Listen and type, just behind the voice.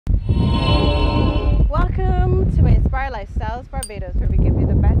inspired like Sandals Barbados, where we give you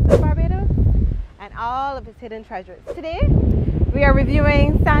the best of Barbados and all of its hidden treasures. Today, we are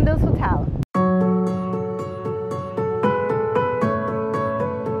reviewing Sandals Hotel.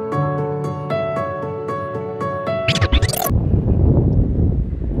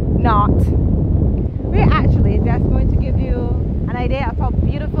 We're actually just going to give you an idea of how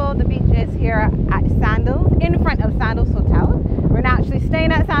beautiful the beach is here at Sandals, in front of Sandals Hotel. We're not actually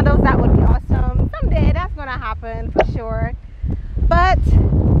staying at Sandals. That would be awesome. Someday that's going to happen for sure. But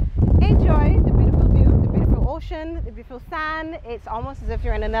enjoy the beautiful view, the beautiful ocean, the beautiful sand. It's almost as if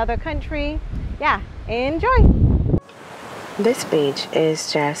you're in another country. Yeah, enjoy. This beach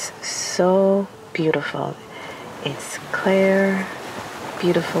is just so beautiful. It's clear,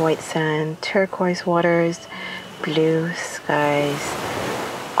 beautiful white sand, turquoise waters, blue skies,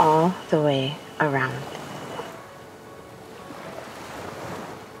 all the way around.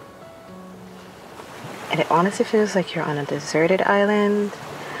 And it honestly feels like you're on a deserted island,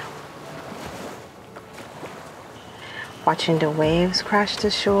 watching the waves crash to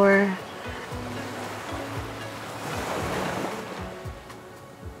shore.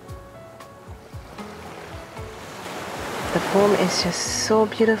 The foam is just so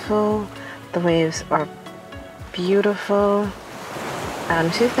beautiful. The waves are beautiful. I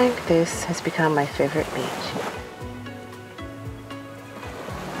honestly think this has become my favorite beach.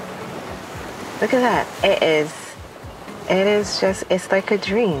 Look at that. It is just, it's like a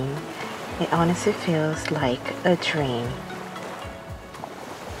dream. It honestly feels like a dream.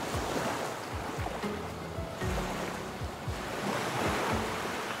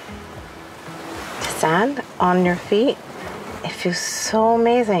 The sand on your feet, it feels so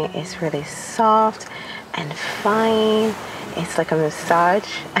amazing. It's really soft and fine. It's like a massage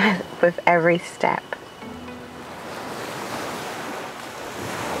with every step.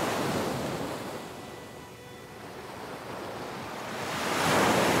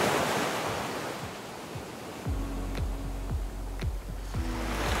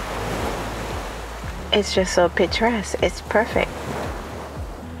 It's just so picturesque. It's perfect.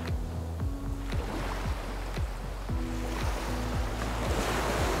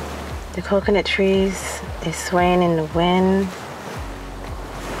 The coconut trees is swaying in the wind.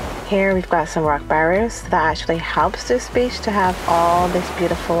 Here we've got some rock barriers that actually helps this beach to have all this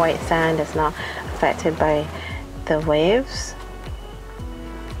beautiful white sand that's not affected by the waves.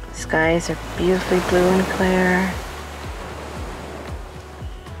 Skies are beautifully blue and clear.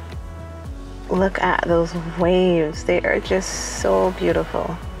 Look at those waves. They are just so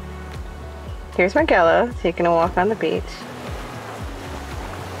beautiful. Here's Margella taking a walk on the beach.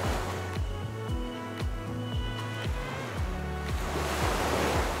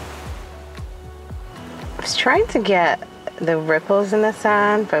 I was trying to get the ripples in the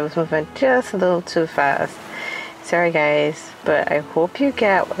sand, but I was moving just a little too fast. Sorry guys, but I hope you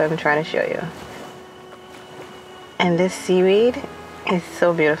get what I'm trying to show you. And this seaweed is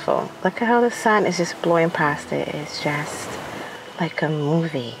so beautiful. Look at how the sun is just blowing past it. It's just like a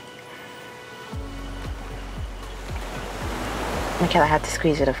movie. Michaela had to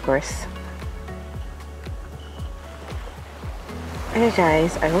squeeze it, of course. Okay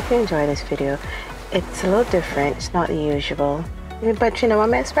guys, I hope you enjoyed this video. It's a little different, it's not the usual. But you know,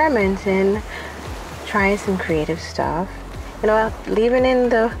 I'm experimenting, trying some creative stuff. You know, leaving in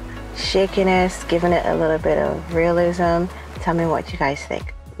the shakiness, giving it a little bit of realism. Tell me what you guys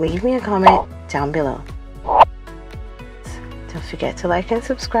think. Leave me a comment down below. Don't forget to like and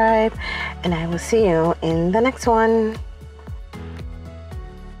subscribe, and I will see you in the next one.